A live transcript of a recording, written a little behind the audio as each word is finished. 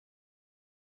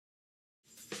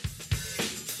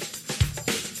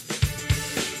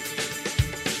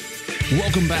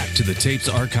Welcome back to the Tapes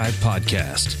Archive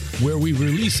podcast, where we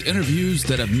release interviews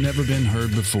that have never been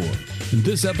heard before. In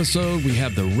this episode, we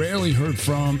have the rarely heard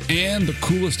from and the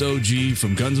coolest OG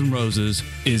from Guns N' Roses,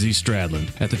 Izzy Stradlin.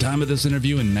 At the time of this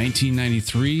interview in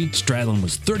 1993, Stradlin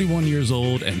was 31 years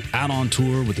old and out on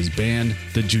tour with his band,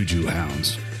 the Juju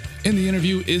Hounds. In the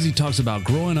interview, Izzy talks about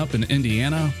growing up in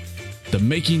Indiana, the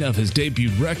making of his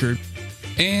debut record,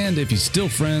 and if he's still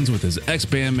friends with his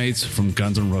ex-bandmates from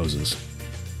Guns N' Roses.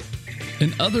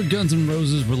 In other Guns N'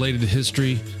 Roses related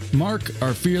history, Mark,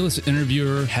 our fearless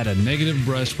interviewer, had a negative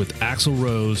brush with Axl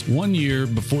Rose 1 year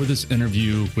before this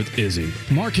interview with Izzy.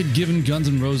 Mark had given Guns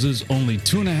N' Roses only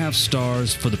 2.5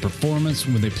 stars for the performance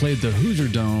when they played the Hoosier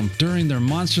Dome during their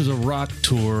Monsters of Rock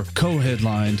tour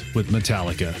co-headlined with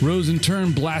Metallica. Rose in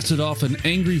turn blasted off an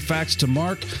angry fax to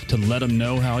Mark to let him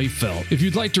know how he felt. If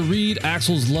you'd like to read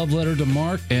Axl's love letter to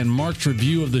Mark and Mark's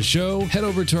review of the show, head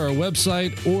over to our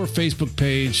website or Facebook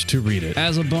page to read it.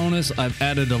 As a bonus, I've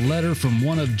added a letter from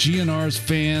one of GNR's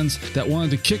fans that wanted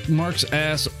to kick Mark's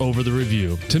ass over the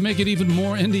review. To make it even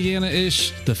more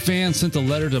Indiana-ish, the fan sent a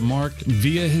letter to Mark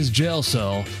via his jail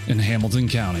cell in Hamilton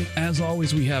County. As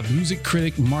always, we have music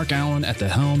critic Mark Allen at the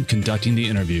helm conducting the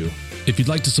interview. If you'd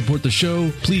like to support the show,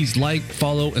 please like,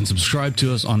 follow, and subscribe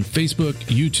to us on Facebook,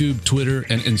 YouTube, Twitter,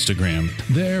 and Instagram.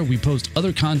 There, we post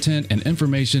other content and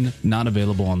information not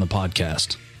available on the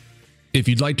podcast. If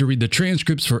you'd like to read the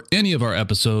transcripts for any of our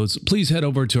episodes, please head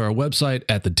over to our website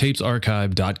at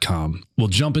thetapesarchive.com. We'll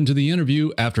jump into the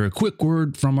interview after a quick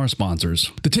word from our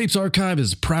sponsors. The Tapes Archive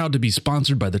is proud to be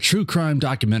sponsored by the true crime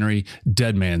documentary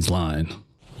Dead Man's Line.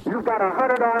 You've got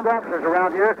 100 armed officers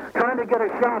around here trying to get a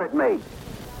shot at me.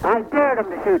 I dared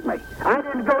them to shoot me. I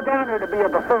didn't go down there to be a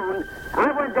buffoon.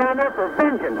 I went down there for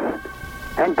vengeance.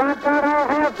 And by God, I'll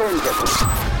have vengeance.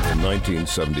 In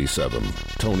 1977,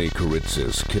 Tony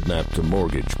Kuritzis kidnapped a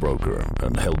mortgage broker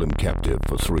and held him captive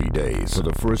for 3 days. For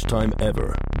the first time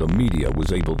ever, the media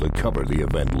was able to cover the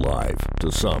event live. To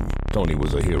some, Tony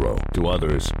was a hero. To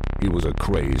others, he was a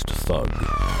crazed thug.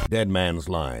 Dead Man's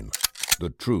Line,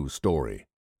 the true story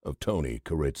of Tony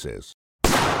Kuritzis.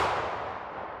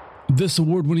 This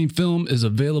award-winning film is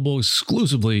available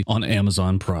exclusively on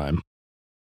Amazon Prime.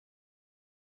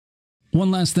 One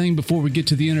last thing before we get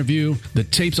to the interview, the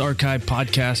Tapes Archive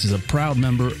podcast is a proud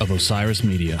member of Osiris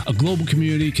Media, a global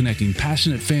community connecting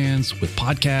passionate fans with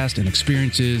podcasts and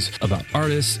experiences about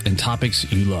artists and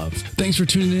topics you love. Thanks for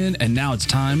tuning in, and now it's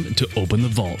time to open the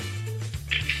vault.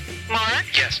 Mark?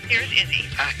 Yes. Here's Izzy.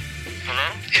 Hi.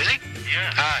 Hello? Izzy?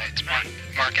 Yeah. Hi, it's Mark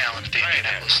Allen at the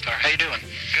Indianapolis Star. How you doing?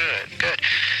 Good. Good.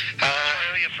 I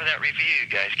owe you for that review you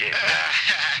guys gave me.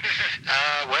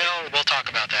 Well, we'll talk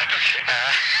about that.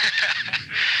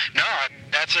 No,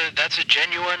 that's a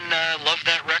genuine love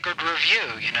that record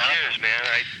review, you know? Cheers,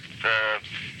 man.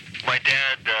 My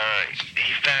dad,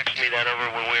 he faxed me that over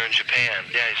when we were in Japan.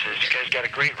 Yeah, he says, you guys got a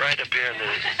great ride up here in the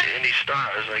Indy Star.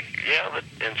 I was like, yeah,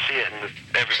 and see it. And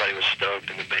everybody was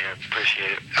stoked in the band.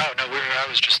 Appreciate it. Oh, no, I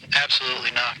was just absolutely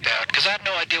knocked out because I had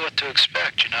no idea what to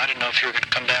expect, you know? I didn't know if you were going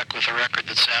to come back with a record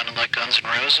that sounded like Guns N'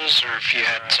 Roses or if you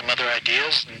had some other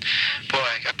ideas. And, boy,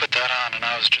 I put that on and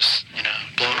I was just,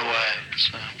 blown away.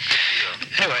 So,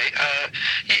 anyway,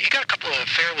 you got a couple of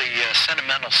fairly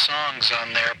sentimental songs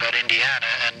on there about Indiana,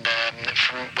 and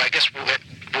from, I guess,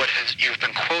 you've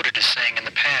been quoted as saying in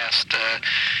the past,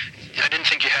 I didn't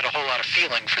think you had a whole lot of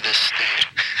feeling for this state.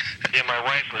 Yeah, my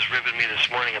wife was ribbing me this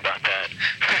morning about that.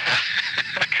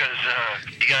 Because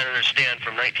you got to understand,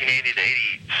 from 1980 to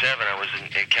 87, I was in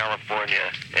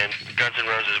California, and Guns N'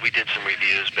 Roses, we did some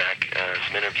reviews back,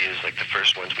 some interviews, like the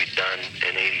first ones we'd done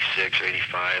in 86 or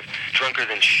 85, Drunker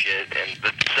Than Shit, and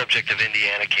the subject of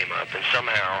Indiana came up, and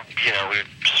somehow, we were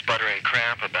sputtering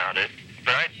crap about it.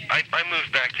 But I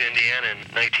moved back to Indiana in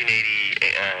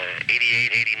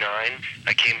 1988, 89.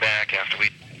 I came back after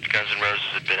Guns N' Roses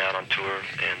had been out on tour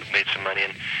and made some money,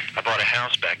 and I bought a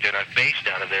house back there, and I've based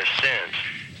out of there since.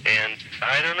 And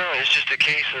I don't know, it's just a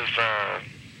case of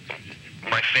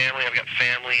my family. I've got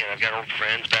family, and I've got old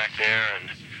friends back there,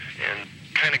 and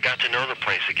kind of got to know the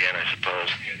place again, I suppose.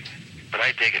 But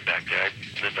I dig it back there.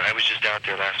 I was just out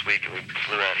there last week, and we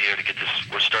flew out here to get this.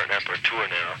 We're starting up our tour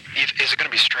now. Is it going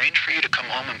to be strange for you to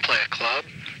come home and play a club?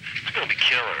 It's going to be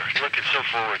killer. Looking so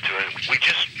forward to it. We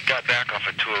just got back off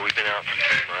a tour. We've been out for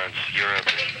 3 months, Europe,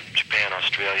 Japan,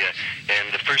 Australia. And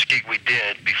the first gig we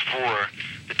did before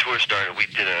the tour started,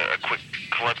 we did a quick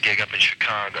club gig up in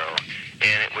Chicago.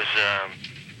 And it was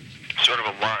sort of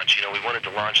a launch. We wanted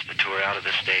to launch the tour out of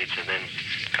the States and then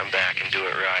come back and do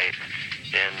it right.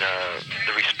 And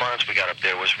the response we got up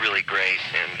there was really great,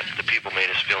 and the people made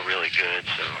us feel really good.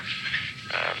 So,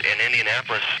 in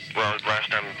Indianapolis, well,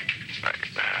 last time,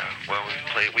 we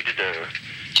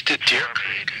You did Deer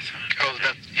Creek, I think. Oh,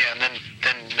 and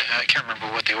then I can't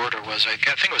remember what the order was. I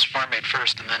think it was Farm Aid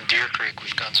first, and then Deer Creek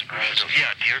with Guns N' Roses.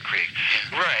 Yeah, Deer Creek.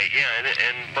 Yeah. Right. Yeah,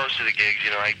 and most of the gigs, you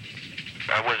know, I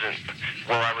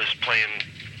was playing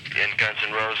in Guns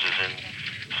N' Roses, and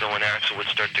so when Axl would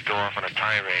start to go off on a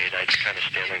tirade, I'd kind of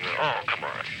stand there and go, "Oh, come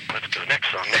on, let's go next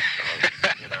song."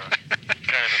 You know,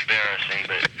 kind of embarrassing,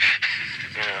 but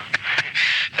you know,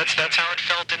 that's how it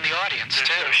felt in the audience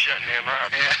too. No shutting him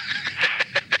up. Yeah.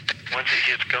 Once he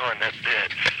gets going, that's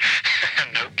it.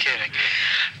 No kidding.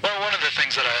 Well, one of the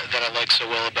things that I like so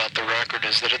well about the record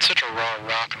is that it's such a raw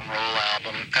rock and roll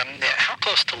album. How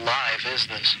close to live is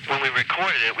this? When we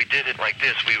recorded it, we did it like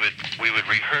this. We would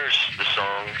rehearse the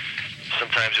song.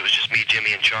 Sometimes it was just me,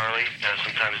 Jimmy, and Charlie.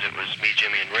 Sometimes it was me,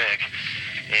 Jimmy, and Rick.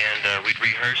 And we'd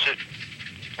rehearse it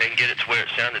and get it to where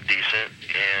it sounded decent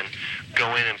and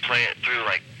go in and play it through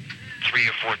like 3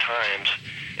 or 4 times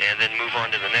and then move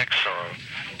on to the next song.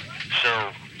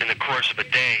 So in the course of a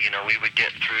day, you know, we would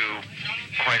get through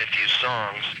quite a few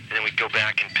songs, and then we'd go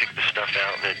back and pick the stuff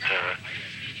out that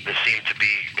seemed to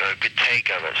be a good take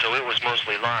of it. So it was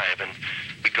mostly live, and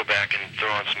we'd go back and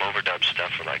throw on some overdub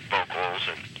stuff for like vocals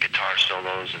and guitar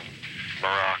solos and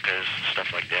maracas,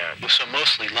 stuff like that. So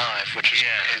mostly live, which is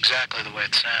exactly the way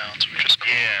it sounds, which is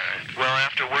cool. Yeah. Well,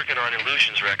 after working on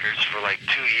Illusions records for like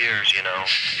 2 years, you know,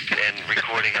 and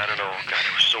recording, I don't know, God,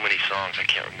 there were so many songs, I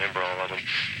can't remember all of them.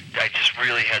 I just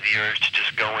really had the urge to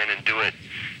just go in and do it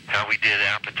how we did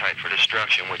Appetite for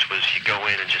Destruction, which was you go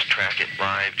in and just track it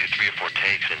live, do 3 or 4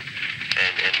 takes, and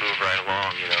move right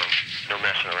along, you know, no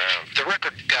messing around. The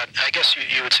record got, I guess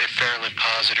you would say, fairly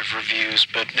positive reviews,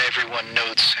 but everyone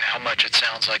notes how much it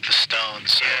sounds like the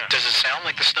Stones. Yeah. Does it sound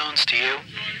like the Stones to you?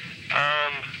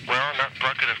 Well, not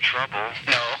Bucket of Trouble.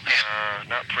 No.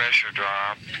 Not Pressure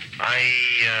Drop.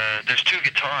 There's 2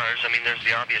 guitars. I mean, there's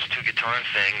the obvious 2 guitar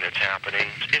thing that's happening.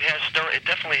 It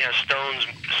definitely has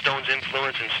Stones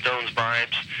influence and Stones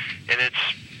vibes, and it's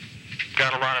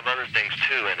got a lot of other things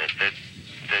too in it that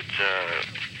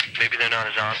maybe they're not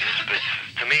as obvious, but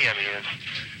to me, I mean, it's,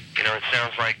 you know, it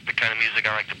sounds like the kind of music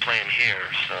I like to play in here.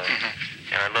 So.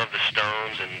 And I love the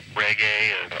Stones and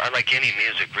reggae. I like any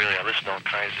music, really. I listen to all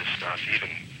kinds of stuff, even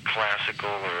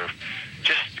classical or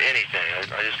just anything.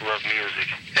 I just love music.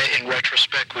 In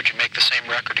retrospect, would you make the same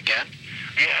record again?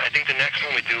 Yeah, I think the next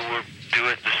one we do, we'll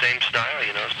do it the same style,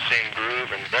 you know, it's the same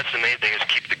groove. And that's the main thing, is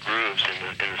keep the grooves in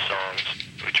the songs.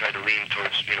 We tried to lean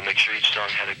towards, you know, make sure each song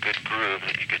had a good groove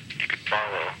that you could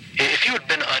follow. If you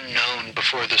had been unknown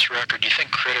before this record, do you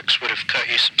think critics would have cut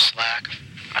you some slack?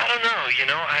 I don't know, you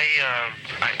know,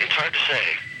 it's hard to say.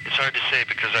 It's hard to say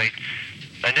because I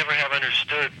never have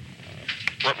understood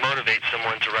what motivates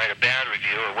someone to write a bad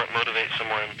review or what motivates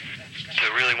someone to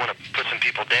really want to put some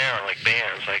people down, like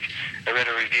bands. Like, I read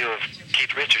a review of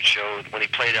Keith Richards' show when he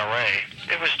played L.A.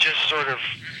 It was just sort of,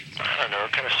 I don't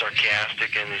know, kind of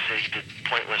sarcastic, and they said he did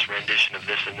pointless rendition of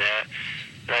this and that.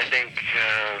 And I think,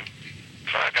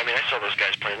 I mean, I saw those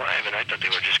guys play live, and I thought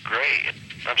they were just great.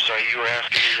 I'm sorry, you were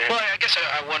asking me that? Well, I guess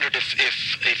I wondered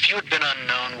if you had been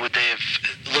unknown, would they have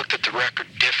looked at the record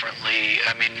differently?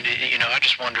 I mean, you know, I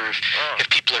just wonder if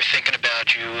people are thinking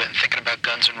about you and thinking about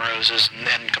Guns N' Roses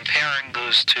and comparing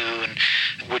those two, and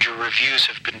would your reviews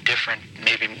have been different,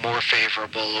 maybe more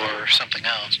favorable or something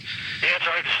else? Yeah, it's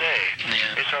hard to say.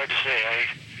 Yeah. It's hard to say.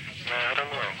 I don't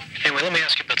know. Anyway, let me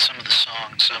ask you about some of the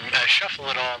songs. Shuffle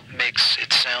It All makes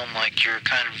it sound like you're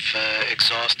kind of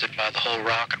exhausted by the whole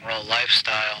rock and roll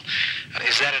lifestyle.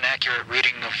 Is that an accurate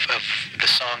reading of the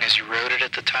song as you wrote it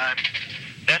at the time?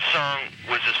 That song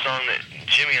was a song that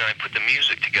Jimmy and I put the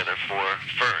music together for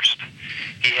first.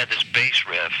 He had this bass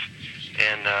riff,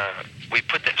 and we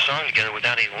put that song together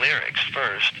without any lyrics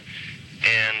first,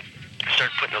 and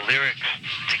started putting the lyrics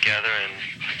together, and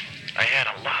I had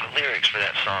a lot of lyrics for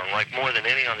that song, like more than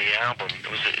any on the album.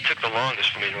 It took the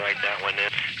longest for me to write that one in.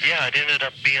 Yeah, it ended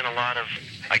up being a lot of,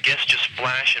 I guess, just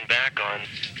flashing back on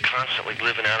constantly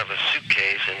living out of a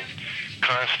suitcase and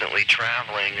constantly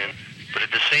traveling, but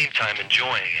at the same time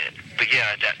enjoying it. But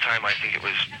yeah, at that time I think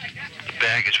the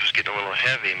baggage was getting a little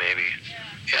heavy, maybe.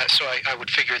 Yeah, so I would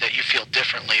figure that you feel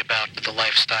differently about the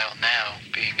lifestyle now,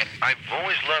 being in... I've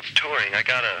always loved touring. I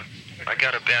got a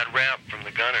bad rap from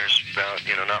the Gunners about,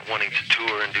 you know, not wanting to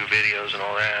tour and do videos and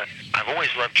all that. I've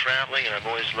always loved traveling, and I've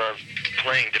always loved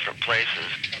playing different places.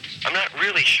 I'm not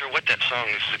really sure what that song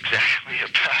is exactly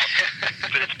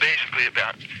about, but it's basically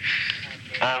about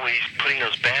always putting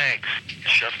those bags,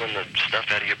 shuffling the stuff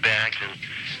out of your bags, and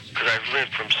because I've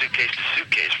lived from suitcase to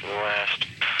suitcase for the last,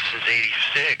 since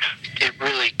 '86. It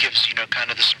really gives, you know,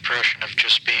 kind of this impression of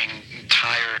just being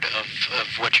tired of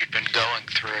what you'd been going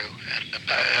through,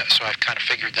 and so I kind of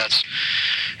figured that's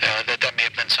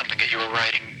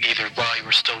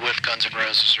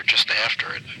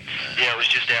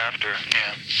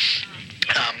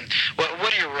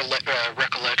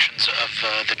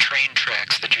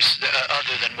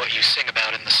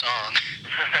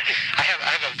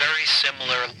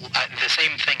the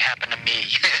same thing happened to me.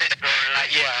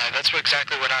 Yeah, that's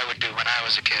exactly what I would do when I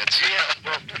was a kid. So. Yeah,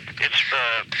 well, it's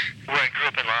where I grew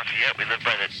up in Lafayette. We lived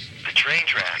by the train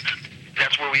tracks.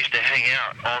 That's where we used to hang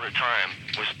out all the time.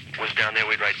 Was down there.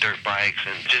 We'd ride dirt bikes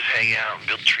and just hang out and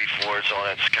build tree forts, all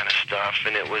that kind of stuff.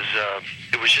 And it was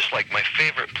just like my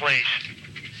favorite place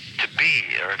to be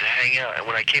or to hang out. And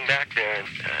when I came back there in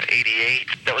 '88,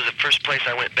 that was the first place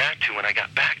I went back to when I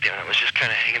got back there. And I was just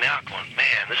kind of hanging out, going,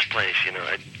 man, this place,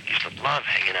 I used to love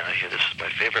hanging out here. This is my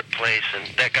favorite place. And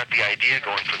that got the idea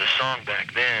going for the song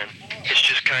back then. It's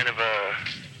just kind of a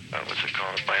what's it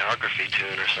called, a biography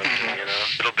tune or something,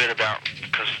 A little bit about,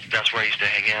 because that's where I used to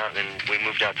hang out, and we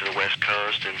moved out to the West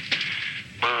Coast, and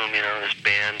boom, this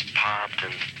band popped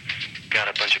and got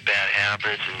a bunch of bad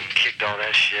habits and kicked all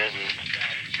that shit, and,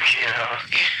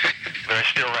 but I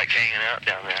still like hanging out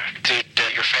down there. Did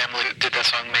your family, did that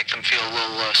song make them feel a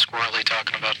little squirrely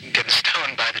talking about getting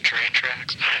stoned by the train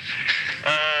tracks?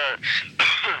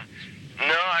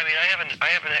 No, I mean, I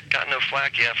haven't gotten no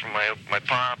flack yet from my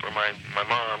pop or my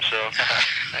mom, so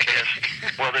I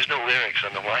guess, well, there's no lyrics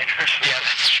on the liners. Yeah,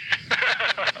 that's true.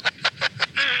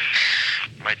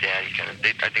 My dad,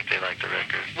 I think they like the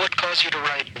record. What caused you to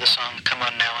write the song Come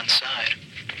On Now Inside?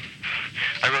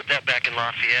 I wrote that back in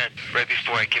Lafayette, right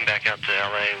before I came back out to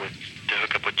L.A. to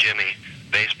hook up with Jimmy,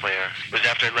 bass player. It was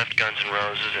after I left Guns N'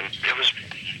 Roses, and it was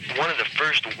one of the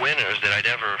first winters that I'd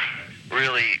ever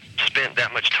really spent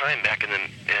that much time back in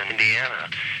Indiana.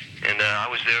 And I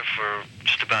was there for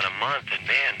just about a month, and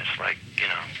man, it's like,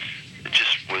 it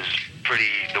just was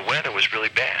the weather was really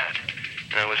bad.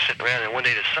 And I was sitting around, and one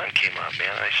day the sun came up,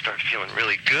 man, and I started feeling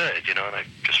really good, and I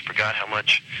just forgot how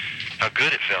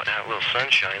good it felt to have a little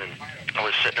sunshine. And I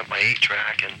was setting up my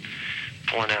 8-track and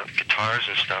pulling out guitars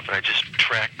and stuff, and I just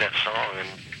tracked that song and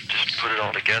just put it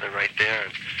all together right there.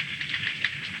 And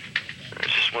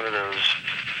it's just one of those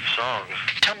songs.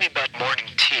 Tell me about Morning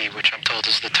Tea, which I'm told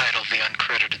is the title of the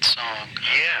uncredited song.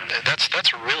 Yeah. That's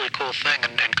a really cool thing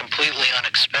and completely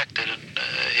unexpected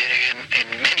in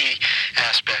many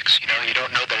aspects. You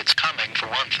don't know that it's coming, for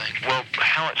one thing. Well,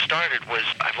 how it started was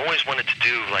I've always wanted to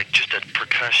do just a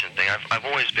percussion thing. I've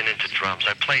always been into drums.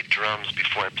 I played drums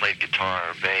before I played guitar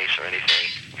or bass or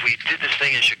anything. We did this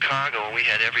thing in Chicago, and we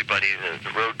had everybody,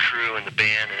 the road crew and the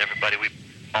band and everybody, we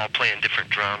all playing different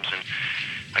drums, and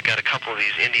I got a couple of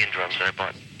these Indian drums that I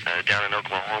bought down in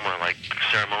Oklahoma, like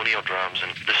ceremonial drums.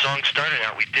 And the song started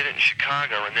out, we did it in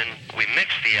Chicago, and then we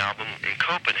mixed the album in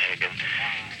Copenhagen.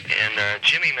 And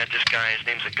Jimmy met this guy, his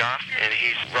name's Agaf, and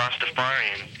he's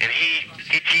Rastafarian, and he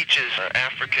teaches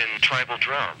African tribal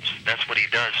drums. That's what he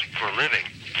does for a living.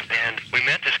 And we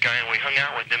met this guy, and we hung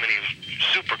out with him, and he was a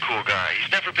super cool guy.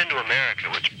 He's never been to America,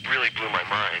 which really blew my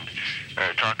mind.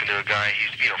 Talking to a guy,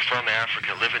 he's from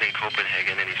Africa, living in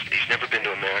Copenhagen, and he's never been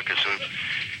to America, so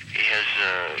he has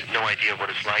no idea what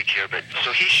it's like here. But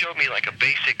so he showed me like a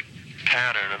basic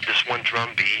pattern of this one drum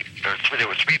beat, there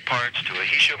were 3 parts to it.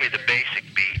 He showed me the basic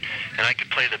beat, and I could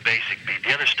play the basic beat.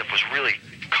 The other stuff was really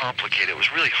complicated. It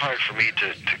was really hard for me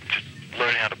to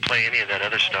learn how to play any of that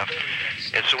other stuff.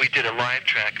 And so we did a live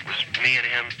track. It was me and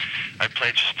him. I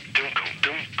played just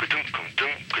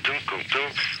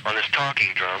on this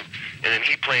talking drum, and then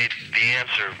he played the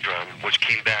answer drum, which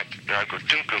came back, and I'd go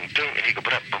and he'd go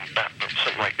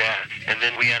something like that. And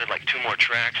then we added like 2 more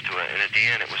tracks to it, and at the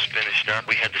end it was finished up.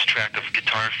 We had this track of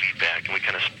guitar feedback, and we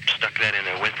kind of stuck that in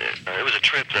there with it. It was a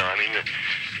trip, though. I mean,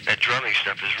 that drumming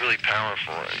stuff is really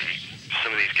powerful.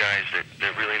 Some of these guys that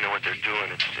really know what they're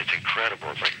doing, it's incredible.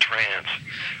 It's like trance.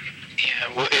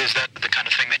 Yeah, well, is that the kind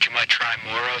of thing that you might try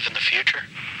more of in the future?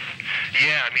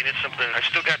 Yeah, I mean, it's something. I've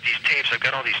still got these tapes. I've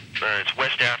got all these, it's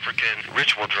West African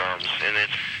ritual drums, and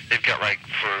they've got like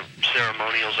for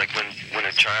ceremonials, like when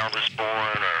a child is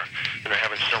born or they're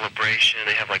having celebration,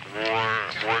 they have like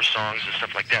war songs and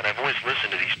stuff like that. I've always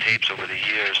listened to these tapes over the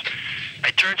years.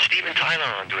 I turned Steven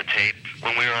Tyler onto a tape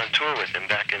when we were on tour with him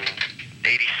back in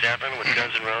 '87 with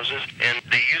Guns N' Roses, and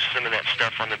they used some of that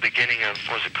stuff on the beginning of,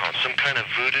 what was it called, some kind of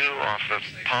voodoo off of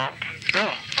Pomp.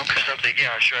 Oh, okay. Something,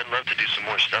 yeah, sure, I'd love to do some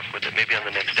more stuff with it. Maybe on the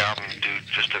next album, do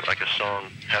just like a song,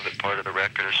 have it part of the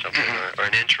record or something, or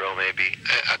an intro maybe.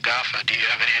 Agafa, do you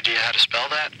have any idea how to spell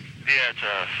that? Yeah, it's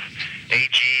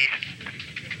A-G-A-F-A.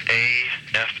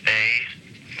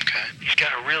 Okay. He's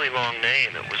got a really long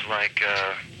name. It was like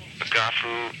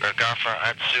Agafa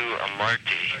Atsu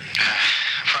Amarty.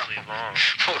 Really long.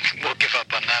 We'll give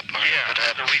up on that part. Yeah,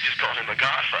 so we just call him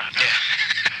Agafa.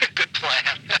 Yeah, good plan.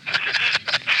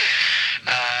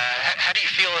 How do you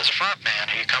feel as a front man?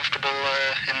 Are you comfortable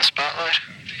in the spotlight?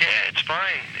 Yeah, it's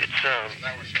fine. It's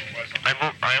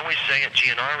I always say at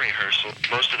GNR rehearsal,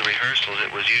 most of the rehearsals,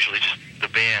 it was usually just the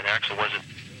band. Axl wasn't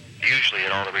usually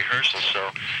at all the rehearsals,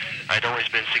 so I'd always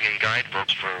been singing guide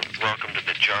vocals for Welcome to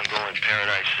the Jungle and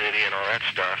Paradise City and all that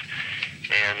stuff.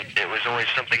 And it was always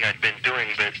something I'd been doing,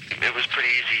 but it was a pretty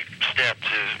easy step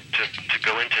to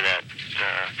go into that.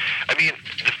 I mean,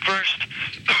 the first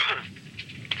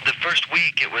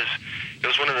week, it was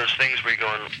one of those things where you're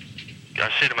going, I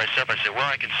say to myself, well,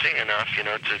 I can sing enough,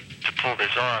 to pull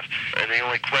this off. And the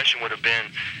only question would have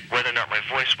been whether or not my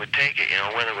voice would take it,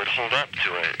 whether it would hold up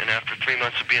to it. And after 3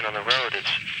 months of being on the road, it's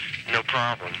no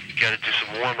problem. You got to do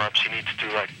some warm-ups. You need to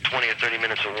do like 20 or 30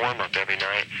 minutes of warm-up every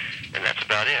night, and that's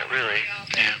about it, really.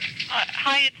 Yeah.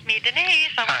 Hi, it's me,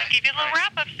 Denise. I want to give you a little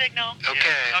wrap-up signal.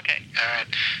 Okay. Yeah. Okay. All right.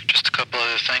 Just a couple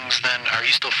other things then. Are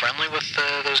you still friendly with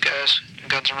those guys in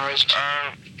Guns N' Roses?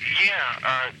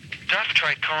 Yeah. Duff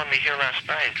tried calling me here last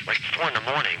night, like 4 in the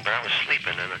morning, but I was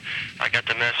sleeping, and I got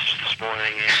the message this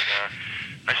morning, and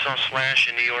I saw Slash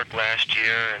in New York last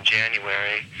year in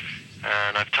January,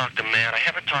 and I've talked to Matt. I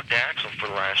haven't talked to Axl for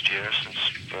the last year, since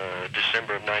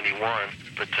December of '91,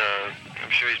 but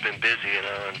I'm sure he's been busy,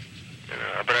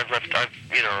 but I've left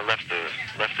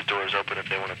the doors open if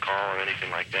they want to call or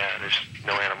anything like that. There's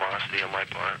no animosity on my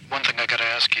part. One thing I got to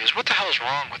ask you is, what the hell is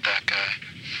wrong with that guy?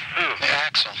 Who?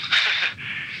 Axl.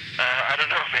 I don't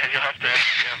know, man. You'll have to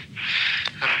ask him.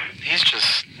 He's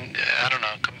just, I don't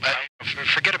know.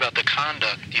 Forget about the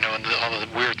conduct, and all the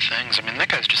weird things. I mean, that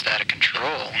guy's just out of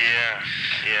control. Yeah.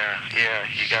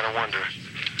 You gotta wonder.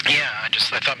 Yeah, I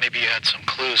thought maybe you had some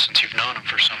clue since you've known him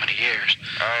for so many years.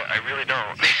 I really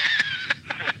don't.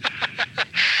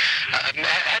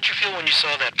 How'd you feel when you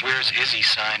saw that "Where's Izzy"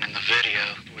 sign in the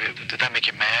video? Did that make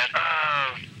you mad?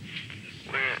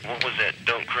 What was that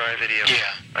Don't Cry video?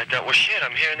 Yeah. I thought, well, shit,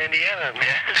 I'm here in Indiana,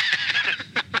 man.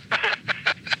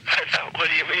 I thought, what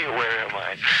do you mean, where am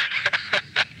I?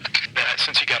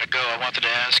 Since you got to go, I wanted to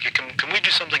ask you, can we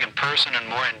do something in person and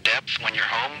more in depth when you're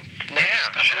home?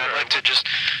 Yeah, sure. I'd like to just,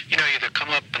 either come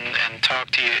up and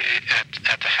talk to you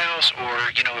at the house, or,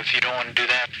 if you don't want to do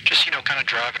that, just, kind of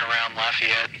driving around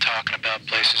Lafayette and talking about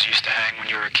places you used to hang when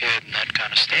you were a kid and that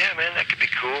kind of stuff. Yeah, man, that could be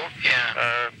cool.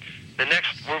 Yeah.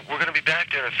 We're going to be back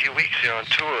there in a few weeks here on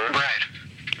tour. Right.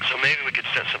 So maybe we could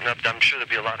set something up. I'm sure there'll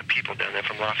be a lot of people down there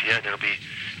from Lafayette. There'll be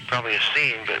probably a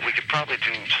scene, but we could probably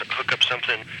hook up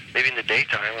something maybe in the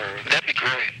daytime. That'd be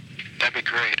great. That'd be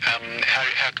great. How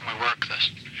can we work this?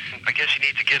 I guess you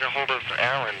need to get a hold of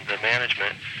Alan, the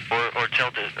management, or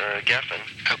tell Geffen.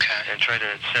 Okay. And try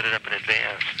to set it up in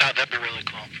advance. Oh, that'd be really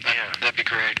cool. That'd be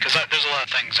great. Because there's a lot of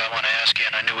things I want to ask you,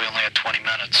 and I knew we only had 20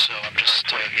 minutes, so I'm just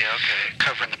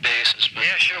covering the bases. But,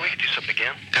 yeah, sure, we could do something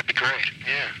again. That'd be great.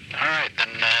 Yeah. All right, then.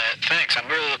 Thanks. I'm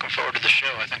really looking forward to the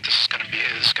show. I think this is gonna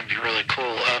be really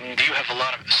cool. Do you have a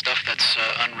lot of stuff that's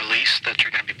unreleased that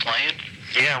you're gonna be playing?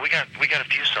 Yeah, we got a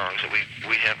few songs that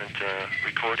we haven't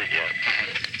recorded yet.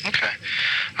 Mm-hmm. Okay.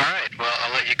 All right. Well,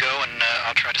 I'll let you go, and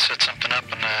I'll try to set something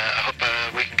up, and I hope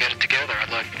we can get it together.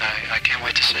 I can't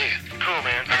wait to see you. Cool,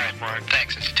 man. All right, Mark.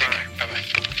 Thanks. Take care. Bye-bye.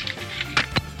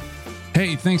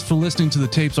 Hey, thanks for listening to the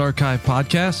Tapes Archive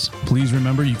podcast. Please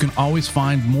remember you can always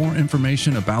find more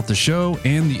information about the show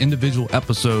and the individual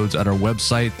episodes at our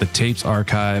website,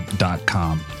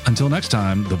 thetapesarchive.com. Until next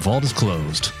time, the vault is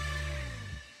closed.